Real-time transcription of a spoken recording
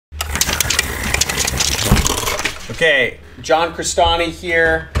Okay, John Crestani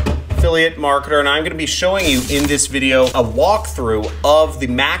here, affiliate marketer, and I'm going to be showing you in this video a walkthrough of the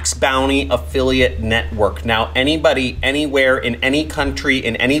Max Bounty Affiliate Network. Now, anybody, anywhere, in any country,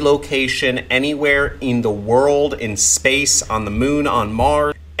 in any location, anywhere in the world, in space, on the moon, on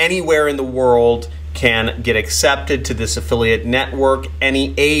Mars, anywhere in the world can get accepted to this affiliate network.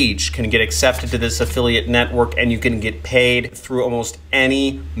 Any age can get accepted to this affiliate network, and you can get paid through almost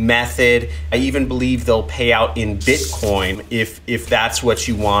any method. I even believe they'll pay out in Bitcoin if that's what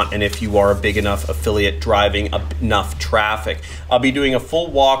you want and if you are a big enough affiliate driving enough traffic. I'll be doing a full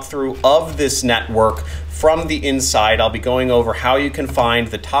walkthrough of this network from the inside. I'll be going over how you can find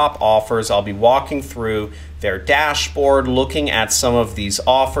the top offers. I'll be walking through their dashboard, looking at some of these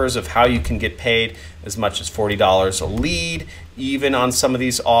offers of how you can get paid as much as $40 a lead, even on some of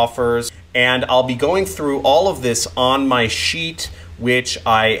these offers. And I'll be going through all of this on my sheet, which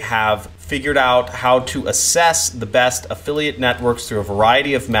I have figured out how to assess the best affiliate networks through a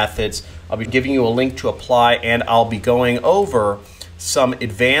variety of methods. I'll be giving you a link to apply, and I'll be going over some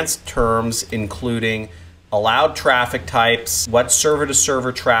advanced terms, including allowed traffic types, what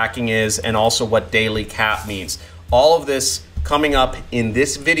server-to-server tracking is, and also what daily cap means. All of this coming up in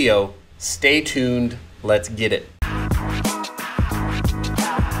this video. Stay tuned. Let's get it.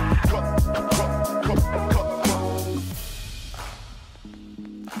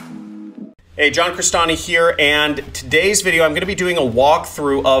 Hey, John Crestani here, and today's video I'm going to be doing a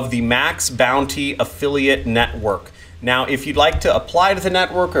walkthrough of the Max Bounty Affiliate Network. Now, if you'd like to apply to the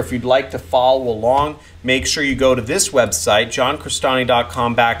network or if you'd like to follow along, make sure you go to this website,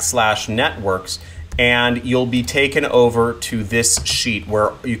 johncrestani.com/networks, and you'll be taken over to this sheet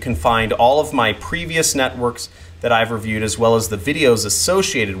where you can find all of my previous networks that I've reviewed as well as the videos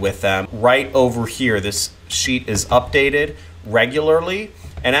associated with them right over here. This sheet is updated regularly,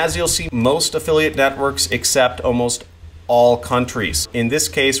 and as you'll see, most affiliate networks accept almost all countries. In this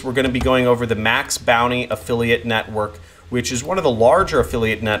case, we're going to be going over the Max Bounty Affiliate Network, which is one of the larger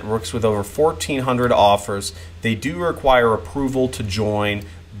affiliate networks with over 1,400 offers. They do require approval to join,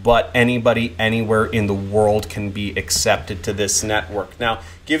 but anybody anywhere in the world can be accepted to this network. Now,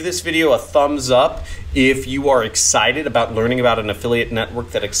 give this video a thumbs up if you are excited about learning about an affiliate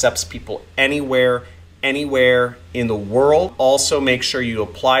network that accepts people anywhere in the world. Also, make sure you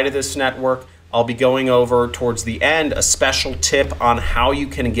apply to this network. I'll be going over towards the end a special tip on how you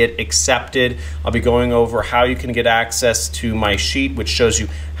can get accepted. I'll be going over how you can get access to my sheet, which shows you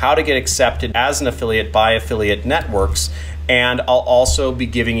how to get accepted as an affiliate by affiliate networks. And I'll also be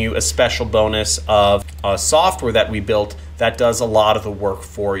giving you a special bonus of software that we built that does a lot of the work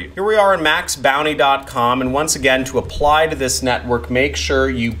for you. Here we are on maxbounty.com, and once again, to apply to this network, make sure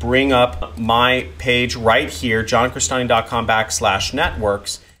you bring up my page right here,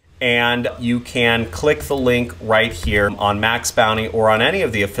 johncrestani.com/networks. And you can click the link right here on Max Bounty or on any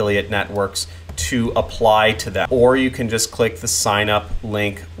of the affiliate networks to apply to them. Or you can just click the sign up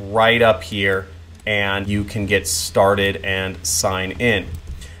link right up here and you can get started and sign in.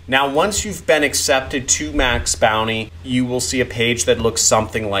 Now, once you've been accepted to Max Bounty, you will see a page that looks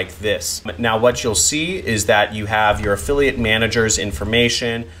something like this. Now, what you'll see is that you have your affiliate manager's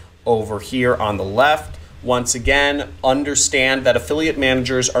information over here on the left. Once again, understand that affiliate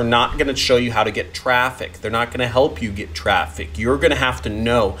managers are not going to show you how to get traffic. They're not going to help you get traffic. You're going to have to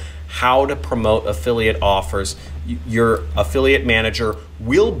know how to promote affiliate offers. Your affiliate manager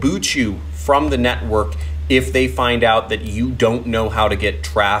will boot you from the network if they find out that you don't know how to get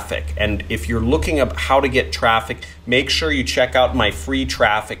traffic. And if you're looking at how to get traffic, make sure you check out my free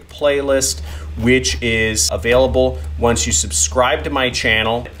traffic playlist, which is available once you subscribe to my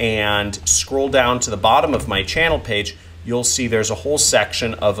channel and scroll down to the bottom of my channel page. You'll see there's a whole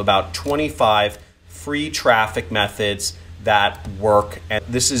section of about 25 free traffic methods that work, and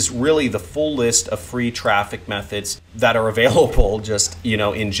this is really the full list of free traffic methods that are available just,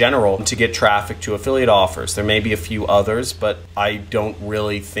 in general to get traffic to affiliate offers. There may be a few others, but I don't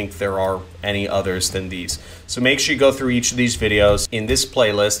really think there are any others than these. So make sure you go through each of these videos. In this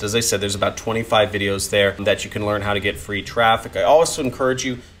playlist, as I said, there's about 25 videos there that you can learn how to get free traffic. I also encourage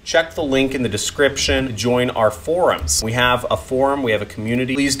you, check the link in the description to join our forums. We have a forum, we have a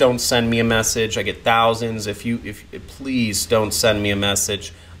community. Please don't send me a message. I get thousands. Please don't send me a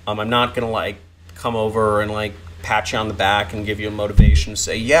message. I'm not gonna come over and pat you on the back and give you a motivation,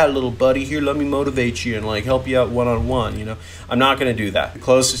 say, yeah, little buddy, here, let me motivate you and help you out one-on-one, I'm not going to do that. The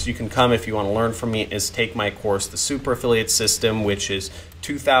closest you can come if you want to learn from me is take my course, the Super Affiliate System, which is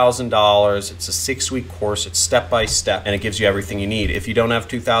 $2,000. It's a 6-week course. It's step-by-step, and it gives you everything you need. If you don't have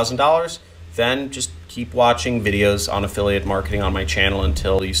 $2,000, then just Keep watching videos on affiliate marketing on my channel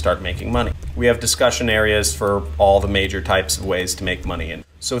until you start making money. We have discussion areas for all the major types of ways to make money. And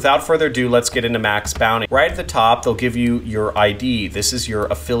so without further ado, let's get into Max Bounty. Right at the top, they'll give you your ID. This is your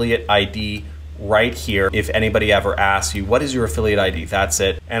affiliate ID right here. If anybody ever asks you, what is your affiliate ID? That's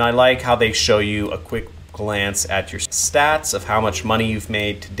it. And I like how they show you a quick glance at your stats of how much money you've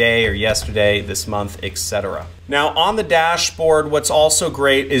made today or yesterday, this month, etc. Now on the dashboard, what's also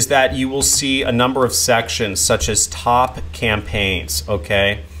great is that you will see a number of sections such as top campaigns,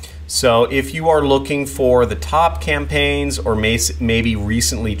 okay? So if you are looking for the top campaigns or maybe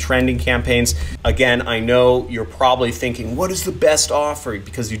recently trending campaigns, again, I know you're probably thinking, what is the best offer?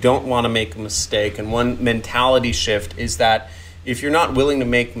 Because you don't want to make a mistake. And one mentality shift is that if you're not willing to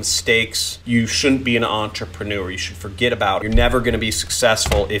make mistakes, you shouldn't be an entrepreneur. You should forget about it. You're never going to be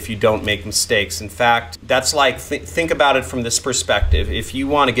successful if you don't make mistakes. In fact, that's like, think about it from this perspective. If you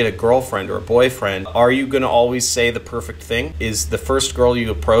want to get a girlfriend or a boyfriend, are you going to always say the perfect thing? Is the first girl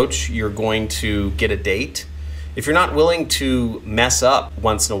you approach, you're going to get a date? If you're not willing to mess up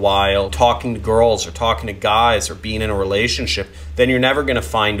once in a while, talking to girls or talking to guys or being in a relationship, then you're never going to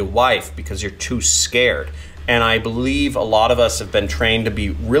find a wife because you're too scared. And I believe a lot of us have been trained to be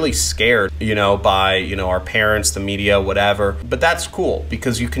really scared, by, our parents, the media, whatever. But that's cool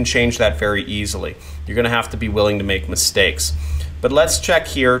because you can change that very easily. You're going to have to be willing to make mistakes. But let's check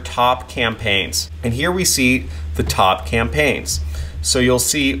here, top campaigns. And here we see the top campaigns. So you'll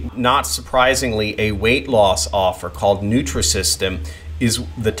see, not surprisingly, a weight loss offer called Nutrisystem is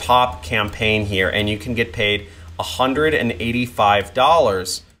the top campaign here. And you can get paid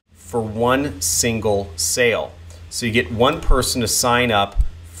 $185 for one single sale. So you get one person to sign up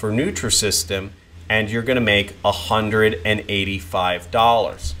for Nutrisystem and you're gonna make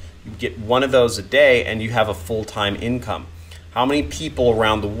 $185. You get one of those a day and you have a full-time income. How many people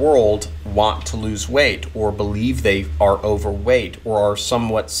around the world want to lose weight or believe they are overweight or are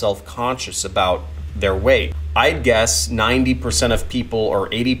somewhat self-conscious about their weight? I'd guess 90% of people or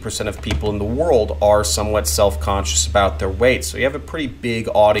 80% of people in the world are somewhat self-conscious about their weight. So you have a pretty big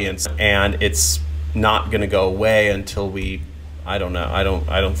audience and it's not gonna go away until I don't know. I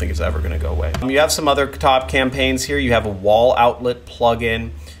don't think it's ever gonna go away. You have some other top campaigns here. You have a wall outlet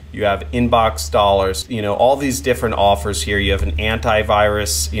plugin. You have inbox dollars, all these different offers here. You have an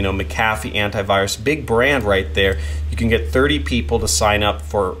antivirus, McAfee antivirus, big brand right there. You can get 30 people to sign up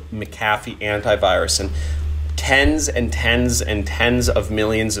for McAfee antivirus, and tens and tens and tens of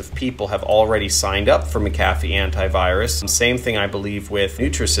millions of people have already signed up for McAfee antivirus. And same thing I believe with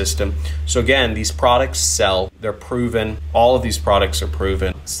Nutrisystem. So again, these products sell, they're proven, all of these products are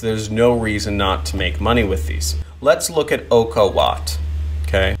proven. So there's no reason not to make money with these. Let's look at OcoWatt,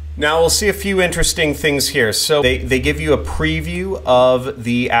 okay? Now we'll see a few interesting things here. So they give you a preview of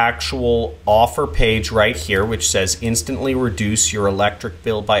the actual offer page right here, which says instantly reduce your electric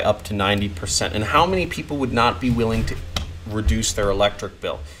bill by up to 90%. And how many people would not be willing to reduce their electric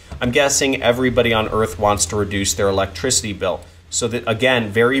bill? I'm guessing everybody on earth wants to reduce their electricity bill. So that, again,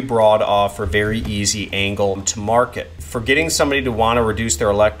 very broad offer, very easy angle to market. For getting somebody to want to reduce their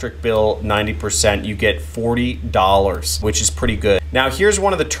electric bill 90%, you get $40, which is pretty good. Now here's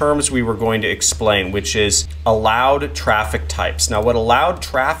one of the terms we were going to explain, which is allowed traffic types. Now what allowed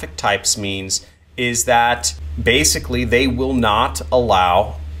traffic types means is that basically they will not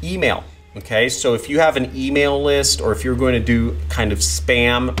allow email. Okay, so if you have an email list or if you're going to do kind of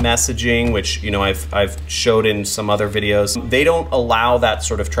spam messaging, which I've showed in some other videos, they don't allow that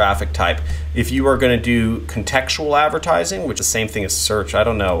sort of traffic type. If you are going to do contextual advertising, which is the same thing as search, I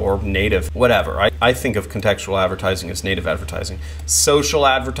don't know, or native, whatever. I think of contextual advertising as native advertising. Social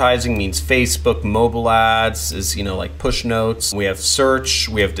advertising means Facebook, mobile ads is, like push notes. We have search,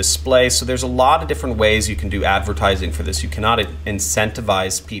 we have display. So there's a lot of different ways you can do advertising for this. You cannot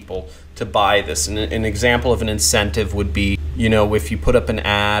incentivize people to buy this. And an example of an incentive would be, if you put up an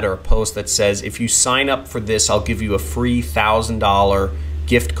ad or a post that says, if you sign up for this, I'll give you a free $1,000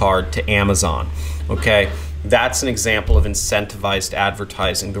 gift card to Amazon. Okay, that's an example of incentivized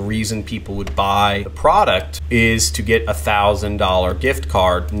advertising. The reason people would buy the product is to get a $1,000 gift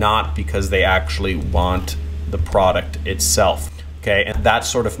card, not because they actually want the product itself. Okay, and that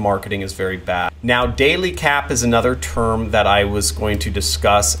sort of marketing is very bad. Now, daily cap is another term that I was going to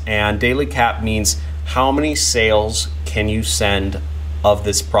discuss, and daily cap means how many sales can you send of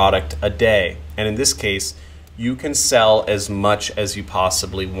this product a day. And in this case, you can sell as much as you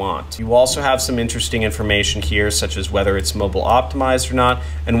possibly want. You also have some interesting information here, such as whether it's mobile optimized or not,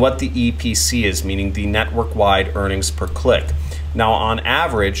 and what the EPC is, meaning the network-wide earnings per click. Now, on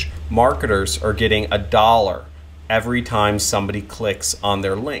average, marketers are getting $1 every time somebody clicks on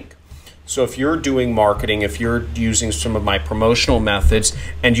their link. So if you're doing marketing, if you're using some of my promotional methods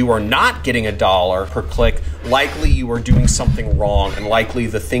and you are not getting $1 per click, likely you are doing something wrong, and likely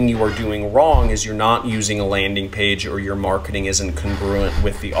the thing you are doing wrong is you're not using a landing page, or your marketing isn't congruent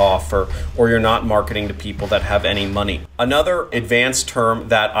with the offer, or you're not marketing to people that have any money. Another advanced term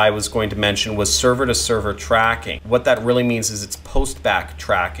that I was going to mention was server-to-server tracking. What that really means is it's post-back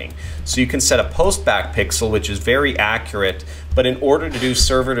tracking. So you can set a post-back pixel, which is very accurate, but in order to do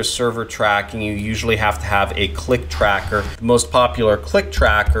server-to-server tracking, you usually have to have a click tracker. The most popular click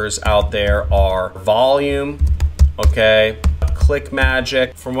trackers out there are Volume, okay,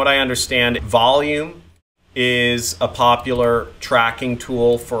 ClickMagick. From what I understand, Volume is a popular tracking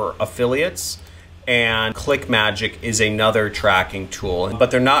tool for affiliates, and ClickMagick is another tracking tool,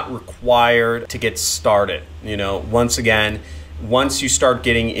 but they're not required to get started. You know, once again, once you start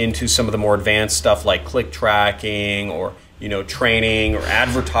getting into some of the more advanced stuff like click tracking, or training or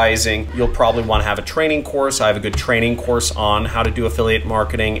advertising, you'll probably want to have a training course. I have a good training course on how to do affiliate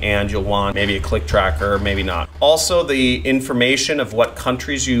marketing, and you'll want maybe a click tracker, maybe not. Also, the information of what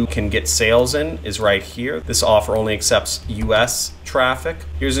countries you can get sales in is right here. This offer only accepts US traffic.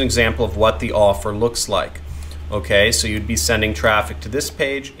 Here's an example of what the offer looks like. Okay, so you'd be sending traffic to this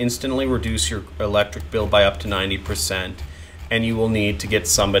page, instantly reduce your electric bill by up to 90%. And you will need to get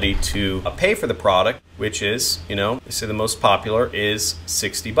somebody to pay for the product, which is, they say the most popular is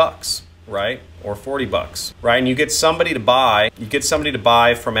 $60, right? Or $40, right? And you get somebody to buy,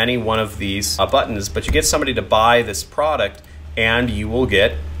 from any one of these buttons, but you get somebody to buy this product and you will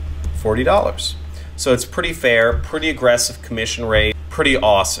get $40. So it's pretty fair, pretty aggressive commission rate, pretty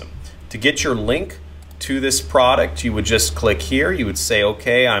awesome. To get your link to this product, you would just click here. You would say,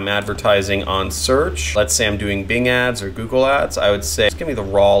 okay, I'm advertising on search. Let's say I'm doing Bing ads or Google ads. I would say, just give me the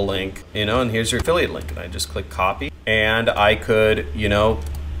raw link, and here's your affiliate link. And I just click copy, and I could,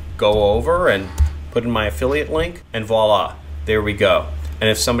 go over and put in my affiliate link, and voila, there we go. And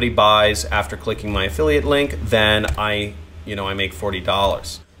if somebody buys after clicking my affiliate link, then I make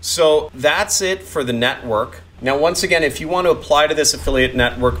 $40. So that's it for the network. Now, once again, if you want to apply to this affiliate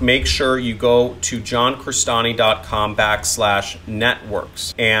network, make sure you go to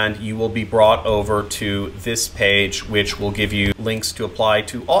johncristani.com/networks, and you will be brought over to this page, which will give you links to apply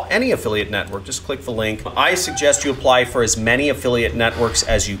to any affiliate network. Just click the link. I suggest you apply for as many affiliate networks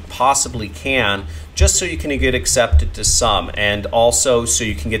as you possibly can, just so you can get accepted to some, and also so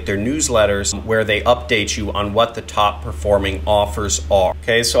you can get their newsletters where they update you on what the top performing offers are.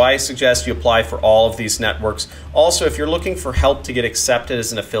 Okay, so I suggest you apply for all of these networks. Also, if you're looking for help to get accepted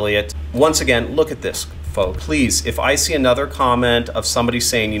as an affiliate, once again, look at this, folks. Please, if I see another comment of somebody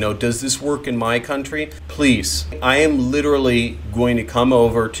saying, does this work in my country? Please, I am literally going to come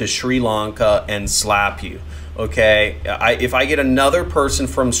over to Sri Lanka and slap you. Okay, if I get another person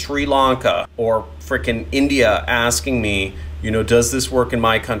from Sri Lanka or frickin' India asking me, does this work in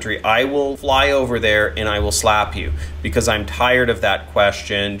my country, I will fly over there and I will slap you, because I'm tired of that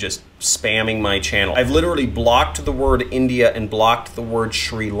question just spamming my channel. I've literally blocked the word India and blocked the word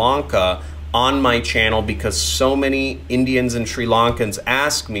Sri Lanka on my channel because so many Indians and Sri Lankans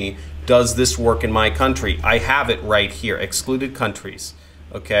ask me, does this work in my country? I have it right here, excluded countries,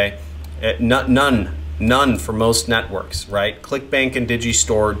 okay? None for most networks, right? ClickBank and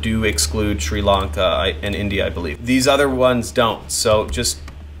Digistore do exclude Sri Lanka and India, I believe. These other ones don't, so just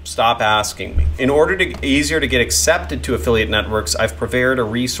stop asking me. In order to easier to get accepted to affiliate networks, I've prepared a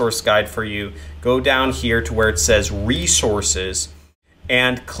resource guide for you. Go down here to where it says resources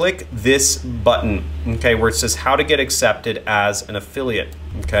and click this button, okay, where it says how to get accepted as an affiliate,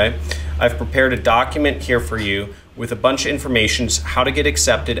 okay? I've prepared a document here for you with a bunch of information how to get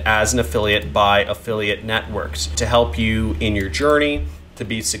accepted as an affiliate by affiliate networks to help you in your journey to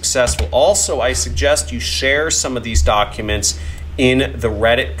be successful. Also, I suggest you share some of these documents in the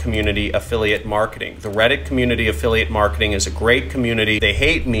Reddit community affiliate marketing. The Reddit community affiliate marketing is a great community. They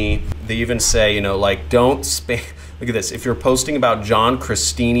hate me. They even say, don't spam. Look at this. If you're posting about John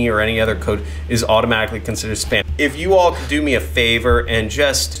Cristini or any other code, is automatically considered spam. If you all could do me a favor and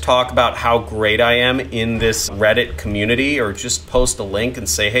just talk about how great I am in this Reddit community, or just post a link and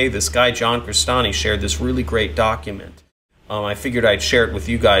say, hey, this guy John Cristani shared this really great document. I figured I'd share it with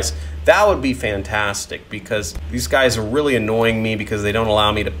you guys. That would be fantastic, because these guys are really annoying me because they don't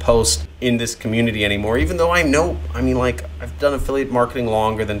allow me to post in this community anymore, even though I've done affiliate marketing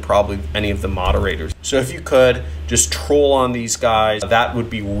longer than probably any of the moderators. So if you could just troll on these guys, that would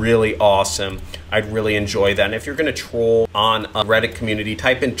be really awesome. I'd really enjoy that. And if you're gonna troll on a Reddit community,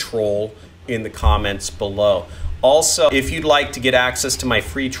 type in troll in the comments below. Also, if you'd like to get access to my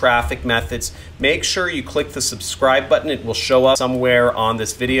free traffic methods, make sure you click the subscribe button. It will show up somewhere on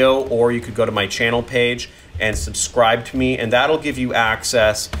this video, or you could go to my channel page and subscribe to me, and that'll give you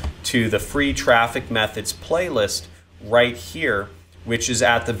access to the free traffic methods playlist right here, which is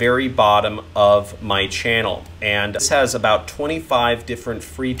at the very bottom of my channel. And this has about 25 different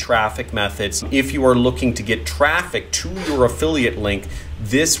free traffic methods. If you are looking to get traffic to your affiliate link,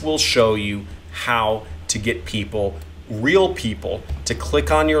 this will show you how to get people, real people, to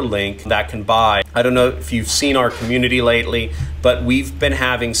click on your link that can buy. I don't know if you've seen our community lately, but we've been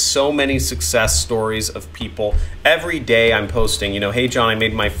having so many success stories of people. Every day I'm posting, you know, hey John, I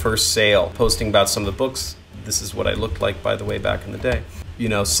made my first sale, posting about some of the books. This is what I looked like, by the way, back in the day. You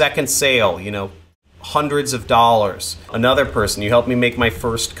know, second sale, you know, hundreds of dollars. Another person, you helped me make my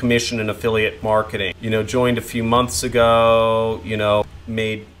first commission in affiliate marketing. You know, joined a few months ago, you know,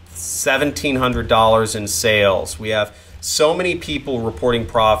 made $1,700 in sales. We have so many people reporting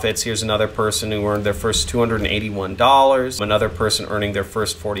profits. Here's another person who earned their first $281. Another person earning their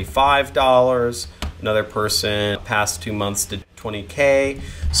first $45. Another person past 2 months did 20K.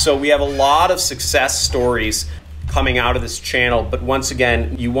 So we have a lot of success stories coming out of this channel, but once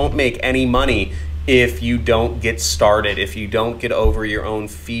again, you won't make any money if you don't get started, if you don't get over your own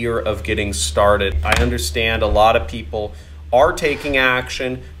fear of getting started. I understand a lot of people are taking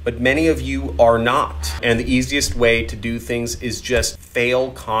action, but many of you are not. And the easiest way to do things is just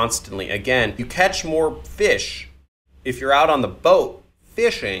fail constantly. Again, you catch more fish if you're out on the boat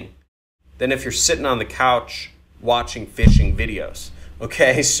fishing than if you're sitting on the couch watching fishing videos.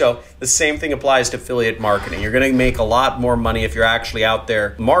 Okay, so the same thing applies to affiliate marketing. You're gonna make a lot more money if you're actually out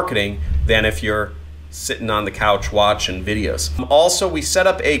there marketing than if you're sitting on the couch watching videos. Also, we set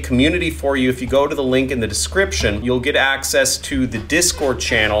up a community for you. If you go to the link in the description, you'll get access to the Discord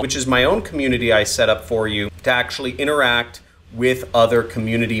channel, which is my own community I set up for you to actually interact with other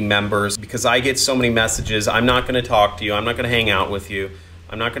community members, because I get so many messages. I'm not gonna talk to you, I'm not gonna hang out with you,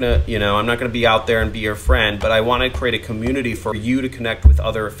 I'm not gonna, you know, I'm not gonna be out there and be your friend, but I wanna create a community for you to connect with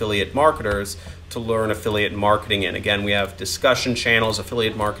other affiliate marketers to learn affiliate marketing in. Again, we have discussion channels,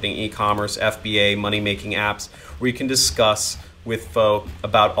 affiliate marketing, e-commerce, FBA, money-making apps, where you can discuss with folk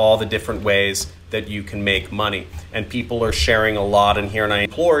about all the different ways that you can make money. And people are sharing a lot in here, and I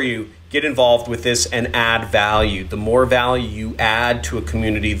implore you, get involved with this and add value. The more value you add to a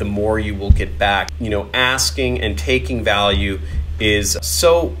community, the more you will get back. You know, asking and taking value is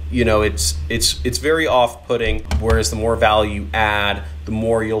so, you know, it's very off-putting, whereas the more value you add, the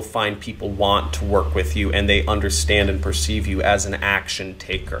more you'll find people want to work with you and they understand and perceive you as an action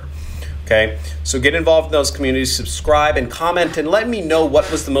taker. Okay, so get involved in those communities, subscribe and comment, and let me know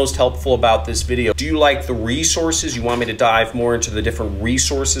what was the most helpful about this video. Do you like the resources? You want me to dive more into the different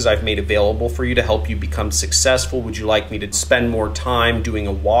resources I've made available for you to help you become successful? Would you like me to spend more time doing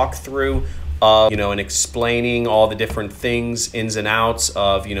a walkthrough of, you know, and explaining all the different things, ins and outs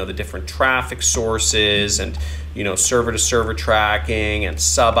of, you know, the different traffic sources and, you know, server to server tracking and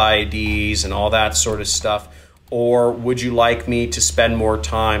sub IDs and all that sort of stuff? Or would you like me to spend more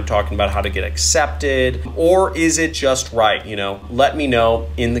time talking about how to get accepted? Or is it just right? You know, let me know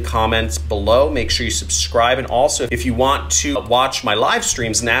in the comments below. Make sure you subscribe. And also, if you want to watch my live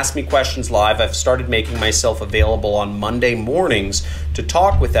streams and ask me questions live, I've started making myself available on Monday mornings to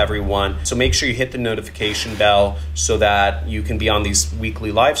talk with everyone. So make sure you hit the notification bell so that you can be on these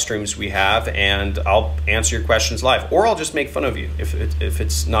weekly live streams we have, and I'll answer your questions live. Or I'll just make fun of you if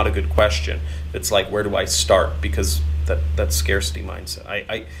it's not a good question. It's like, where do I start? Because that's scarcity mindset.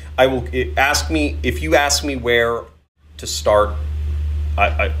 I will ask me, if you ask me where to start,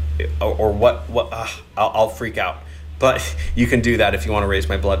 I'll freak out. But you can do that if you want to raise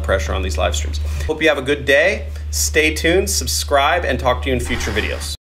my blood pressure on these live streams. Hope you have a good day. Stay tuned, subscribe, and talk to you in future videos.